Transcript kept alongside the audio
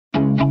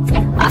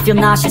I feel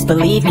nauseous,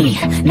 believe me.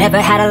 Never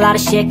had a lot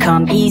of shit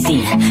come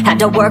easy. Had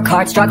to work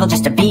hard, struggle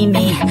just to be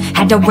me.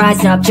 Had to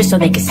rise up just so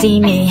they could see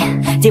me.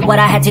 Did what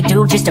I had to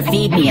do just to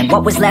feed me, and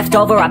what was left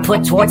over I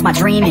put towards my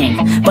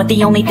dreaming. But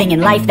the only thing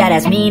in life that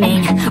has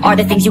meaning are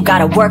the things you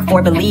gotta work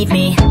for, believe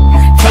me.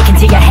 Take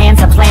into your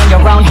hands a plan,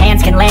 your own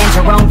hands can land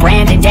your own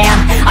brand. And damn,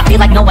 I feel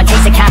like no one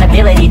takes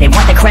accountability. They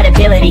want the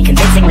credibility,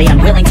 convincingly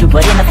unwilling to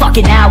put in the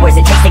fucking hours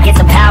it takes to get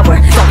some power.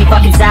 Don't be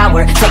fucking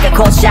sour, take a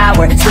cold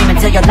shower, scream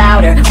until you're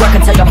louder, work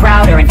until you're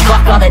prouder, and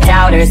fuck all the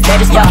doubters, they're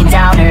just fucking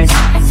downers.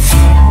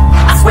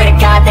 I swear to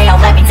God they all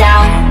let me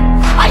down.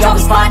 I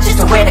always fought just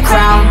to wear the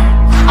crown.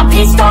 I'm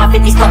pissed off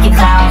at these fucking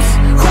clowns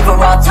who were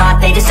all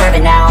taught they deserve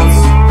an ounce.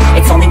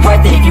 It's only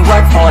worth it if you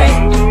work for it.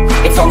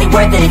 It's only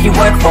worth it if you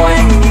work for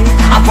it.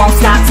 I won't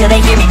stop till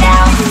they hear me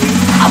now.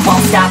 I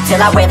won't stop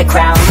till I wear the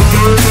crown.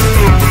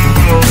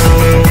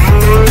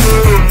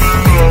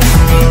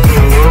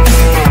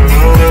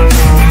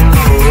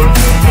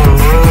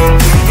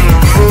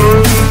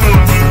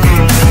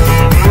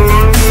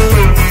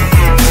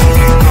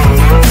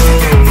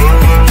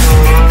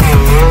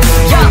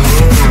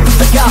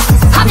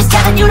 I'm just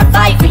telling you to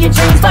fight for your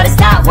dreams, but it's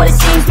not what it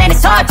seems. Man,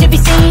 it's hard to be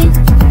seen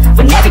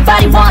when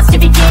everybody wants to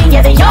be king.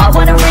 Yeah, they all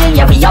wanna ring,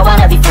 yeah, we all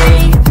wanna be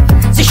free.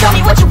 So show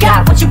me what you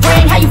got, what you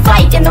bring, how you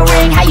fight in the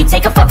ring, how you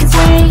take a fucking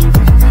swing.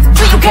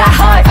 Do you got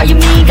heart, are you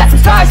mean? Got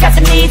some scars, got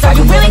some needs, are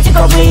you willing to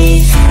go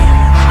bleed?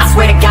 I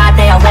swear to God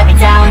they all let me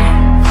down.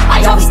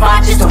 I always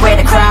fought just to wear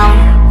the crown.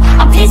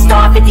 I'm pissed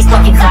off at these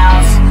fucking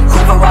clowns who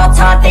were all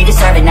taught they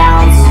deserve an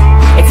ounce.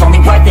 It's only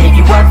worth it if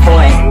you work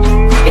for it.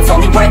 It's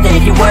only worth it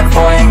if you work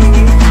for it.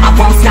 I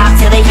won't stop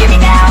till they hear me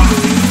now.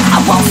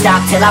 I won't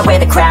stop till I wear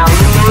the crown.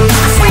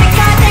 I swear to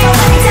God they all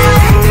let me down.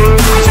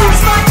 I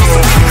always fought just to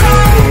wear the crown.